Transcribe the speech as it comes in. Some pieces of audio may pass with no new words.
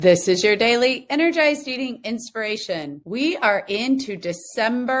This is your daily Energized Eating inspiration. We are into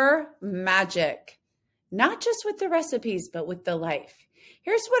December magic, not just with the recipes, but with the life.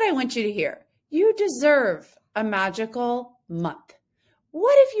 Here's what I want you to hear. You deserve a magical month.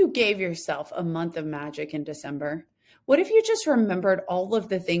 What if you gave yourself a month of magic in December? What if you just remembered all of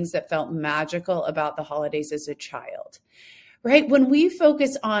the things that felt magical about the holidays as a child? Right? When we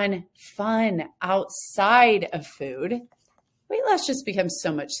focus on fun outside of food, weight loss just becomes so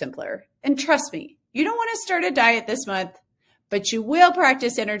much simpler. And trust me, you don't want to start a diet this month, but you will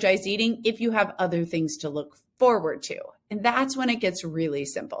practice energized eating if you have other things to look forward to. And that's when it gets really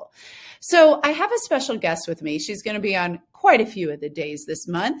simple. So I have a special guest with me. She's going to be on quite a few of the days this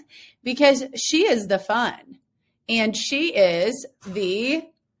month because she is the fun. And she is the,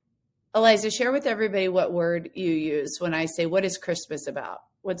 Eliza, share with everybody what word you use when I say, what is Christmas about?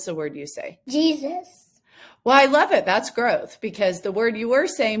 What's the word you say? Jesus. Well, I love it. That's growth because the word you were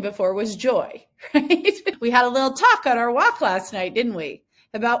saying before was joy, right? We had a little talk on our walk last night, didn't we?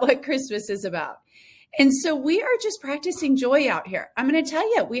 About what Christmas is about. And so we are just practicing joy out here. I'm going to tell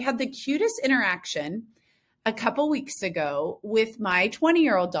you, we had the cutest interaction a couple weeks ago with my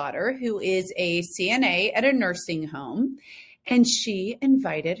 20-year-old daughter, who is a CNA at a nursing home. And she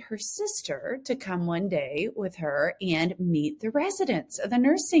invited her sister to come one day with her and meet the residents of the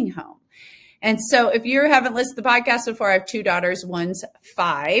nursing home. And so if you haven't listened to the podcast before, I have two daughters. One's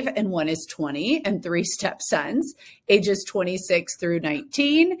 5 and one is 20 and 3 stepsons, ages 26 through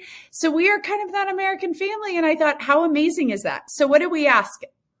 19. So we are kind of that American family. And I thought, how amazing is that? So what did we ask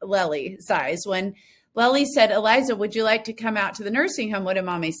Lely size when Lely said, Eliza, would you like to come out to the nursing home? What did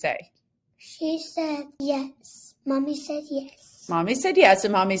Mommy say? She said yes. Mommy said yes. Mommy said yes.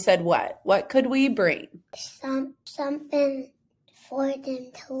 And Mommy said what? What could we bring? Something for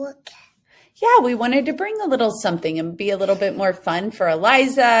them to look at. Yeah, we wanted to bring a little something and be a little bit more fun for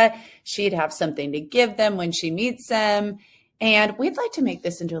Eliza. She'd have something to give them when she meets them. And we'd like to make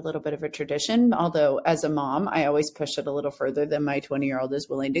this into a little bit of a tradition, although as a mom, I always push it a little further than my 20-year-old is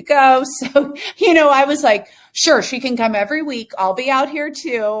willing to go. So, I was like, sure, she can come every week. I'll be out here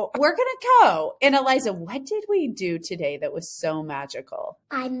too. We're going to go. And Eliza, what did we do today that was so magical?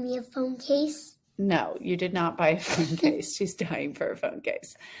 I made a phone case. No, you did not buy a phone case. She's dying for a phone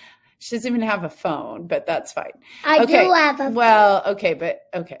case. She doesn't even have a phone, but that's fine. I do have a phone. Well, okay.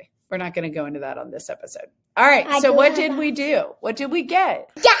 We're not going to go into that on this episode. All right. So what did we do? What did we get?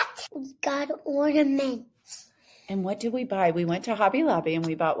 Yes, we got ornaments. And what did we buy? We went to Hobby Lobby and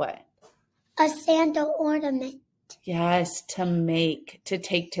we bought what? A Santa ornament. Yes, to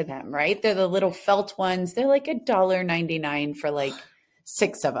take to them, right? They're the little felt ones. They're like $1.99 for like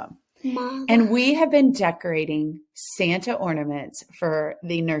 6 of them. Mama. And we have been decorating Santa ornaments for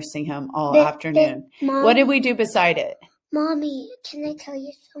the nursing home all afternoon. What did we do beside it? Mommy, can I tell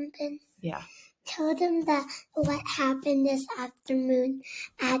you something? Yeah. Tell them that what happened this afternoon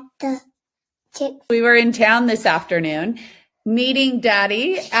at the Chick-fil-A. We were in town this afternoon meeting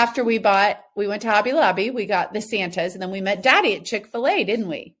Daddy after we went to Hobby Lobby. We got the Santas and then we met Daddy at Chick-fil-A, didn't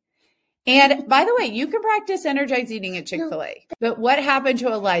we? And by the way, you can practice energized eating at Chick-fil-A. No. But what happened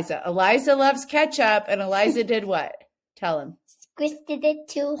to Eliza? Eliza loves ketchup and Eliza did what? Tell him. Squished it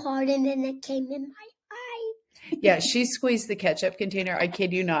too hard and then it came in my eye. Yeah, she squeezed the ketchup container. I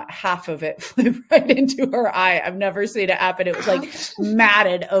kid you not, half of it flew right into her eye. I've never seen it happen. It was like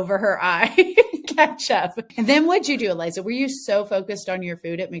matted over her eye. Ketchup. And then what'd you do, Eliza? Were you so focused on your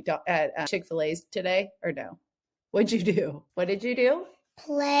food at Chick-fil-A's today or no? What'd you do? What did you do?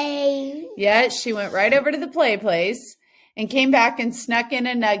 Play. Yes, she went right over to the play place and came back and snuck in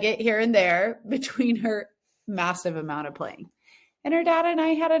a nugget here and there between her massive amount of playing. And her dad and I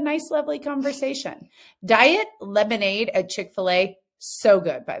had a nice, lovely conversation. Diet lemonade at Chick-fil-A, so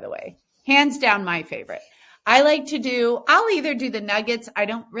good, by the way. Hands down my favorite. I'll either do the nuggets. I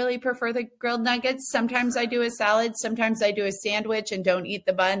don't really prefer the grilled nuggets. Sometimes I do a salad. Sometimes I do a sandwich and don't eat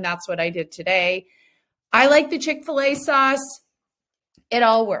the bun. That's what I did today. I like the Chick-fil-A sauce. It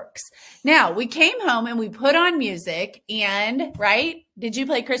all works. Now, we came home and we put on music and, right? Did you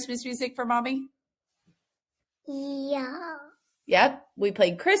play Christmas music for Mommy? Yeah. Yep. We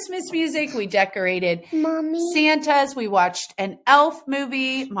played Christmas music. We decorated Mommy. Santas. We watched an Elf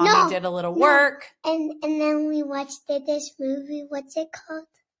movie. Mommy did a little work. And then we watched this movie. What's it called?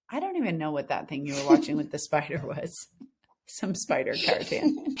 I don't even know what that thing you were watching with the spider was. Some spider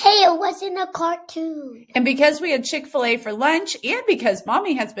cartoon. Hey, it wasn't a cartoon. And because we had Chick-fil-A for lunch and because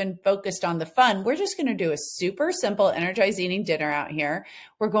Mommy has been focused on the fun, we're just going to do a super simple energized eating dinner out here.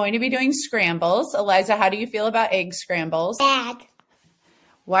 We're going to be doing scrambles. Eliza, how do you feel about egg scrambles? Bad.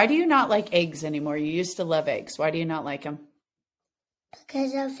 Why do you not like eggs anymore? You used to love eggs. Why do you not like them?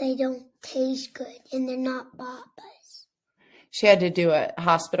 because of they don't taste good and they're not Papa's. She had to do a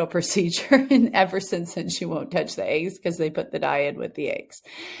hospital procedure, and ever since then she won't touch the eggs because they put the dye in with the eggs.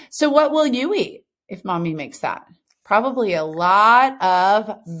 So what will you eat if Mommy makes that? Probably a lot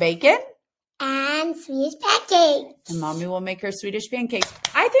of bacon. And Swedish pancakes. And Mommy will make her Swedish pancakes.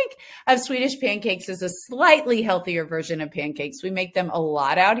 I think of Swedish pancakes as a slightly healthier version of pancakes. We make them a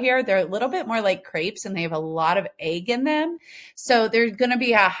lot out here. They're a little bit more like crepes, and they have a lot of egg in them. So there's going to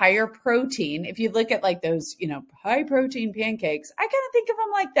be a higher protein. If you look at like those, high protein pancakes, I kind of think of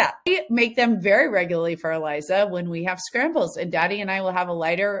them like that. We make them very regularly for Eliza when we have scrambles, and Daddy and I will have a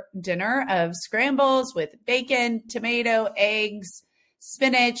lighter dinner of scrambles with bacon, tomato, eggs,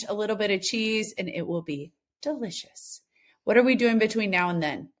 spinach, a little bit of cheese, and it will be delicious. What are we doing between now and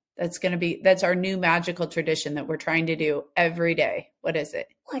then? That's our new magical tradition that we're trying to do every day. What is it?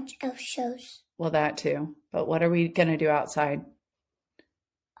 Watch elf shows. Well, that too. But what are we going to do outside?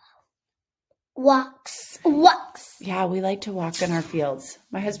 Walks. Yeah, we like to walk in our fields.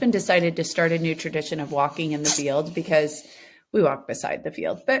 My husband decided to start a new tradition of walking in the field because we walk beside the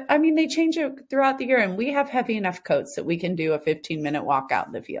field. But I mean, they change it throughout the year, and we have heavy enough coats that we can do a 15-minute walk out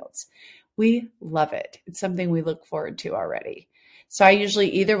in the fields. We love it. It's something we look forward to already. So I usually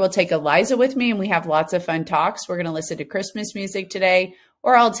either will take Eliza with me and we have lots of fun talks. We're going to listen to Christmas music today,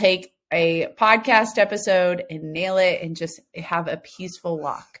 or I'll take a podcast episode and nail it and just have a peaceful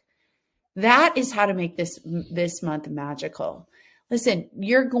walk. That is how to make this month magical. Listen,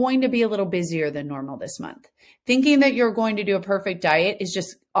 you're going to be a little busier than normal this month. Thinking that you're going to do a perfect diet is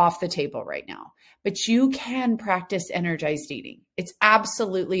just off the table right now. But you can practice energized eating. It's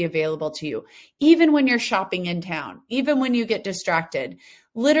absolutely available to you. Even when you're shopping in town, even when you get distracted,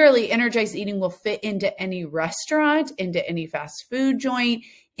 literally energized eating will fit into any restaurant, into any fast food joint,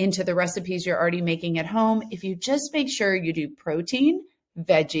 into the recipes you're already making at home. If you just make sure you do protein,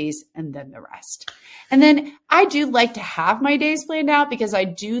 veggies, and then the rest. And then I do like to have my days planned out because I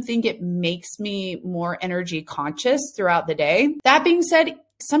do think it makes me more energy conscious throughout the day. That being said,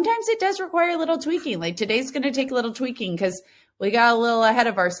 sometimes it does require a little tweaking. Like today's going to take a little tweaking because we got a little ahead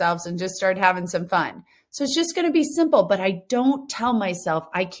of ourselves and just started having some fun. So it's just going to be simple, but I don't tell myself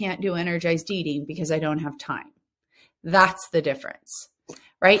I can't do energized eating because I don't have time. That's the difference,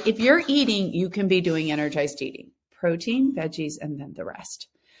 right? If you're eating, you can be doing energized eating. Protein, veggies, and then the rest.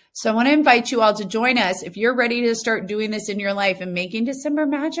 So I want to invite you all to join us. If you're ready to start doing this in your life and making December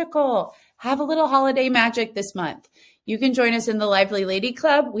magical, have a little holiday magic this month. You can join us in the Lively Lady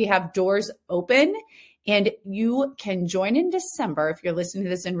Club. We have doors open, and you can join in December if you're listening to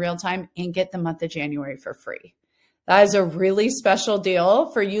this in real time and get the month of January for free. That is a really special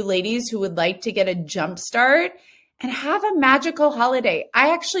deal for you ladies who would like to get a jump start and have a magical holiday.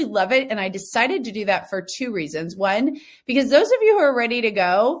 I actually love it, and I decided to do that for two reasons. One, because those of you who are ready to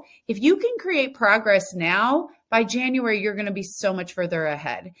go, if you can create progress now, by January, you're going to be so much further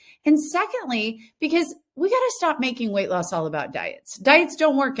ahead. And secondly, because we got to stop making weight loss all about diets. Diets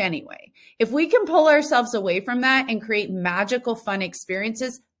don't work anyway. If we can pull ourselves away from that and create magical, fun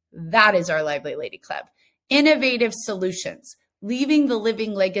experiences, that is our Lively Lady Club. Innovative solutions. Leaving the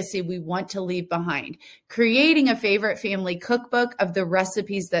living legacy we want to leave behind, creating a favorite family cookbook of the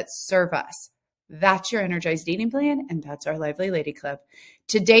recipes that serve us. That's your energized eating plan, and that's our Lively Lady Club.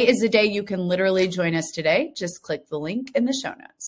 Today is the day you can literally join us today. Just click the link in the show notes.